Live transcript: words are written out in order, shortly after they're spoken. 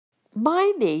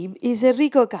My name is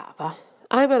Enrico Cava.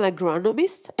 I'm an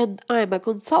agronomist and I'm a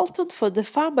consultant for the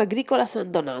farm Agricola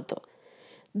San Donato.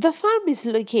 The farm is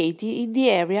located in the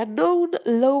area known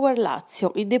Lower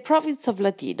Lazio in the province of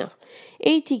Latina,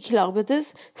 80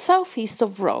 kilometers southeast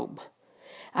of Rome.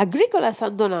 Agricola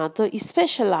San Donato is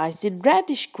specialized in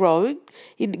radish growing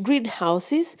in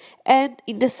greenhouses and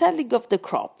in the selling of the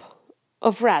crop,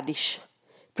 of radish,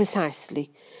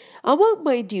 precisely. Among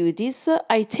my duties,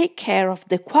 I take care of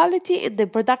the quality and the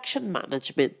production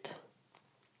management.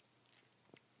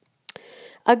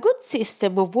 A good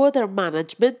system of water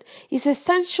management is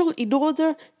essential in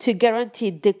order to guarantee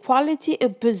the quality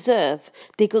and preserve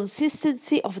the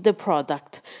consistency of the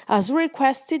product, as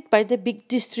requested by the big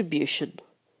distribution.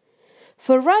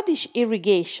 For radish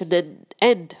irrigation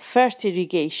and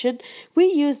fertirrigation, we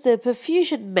use the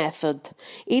perfusion method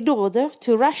in order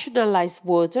to rationalize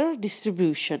water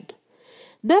distribution.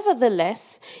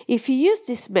 Nevertheless, if you use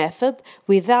this method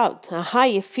without a high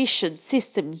efficient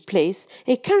system in place,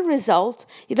 it can result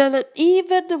in an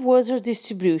uneven water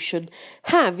distribution,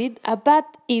 having a bad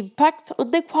impact on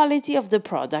the quality of the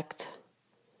product.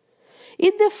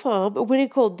 In the farm, we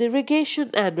record the irrigation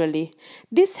annually.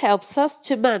 This helps us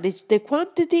to manage the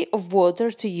quantity of water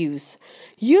to use.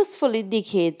 Useful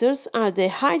indicators are the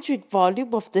hydric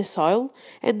volume of the soil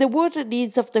and the water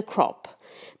needs of the crop.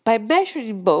 By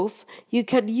measuring both, you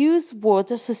can use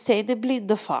water sustainably in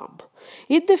the farm.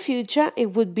 In the future,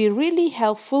 it would be really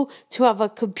helpful to have a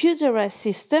computerized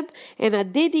system and a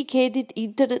dedicated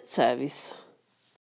internet service.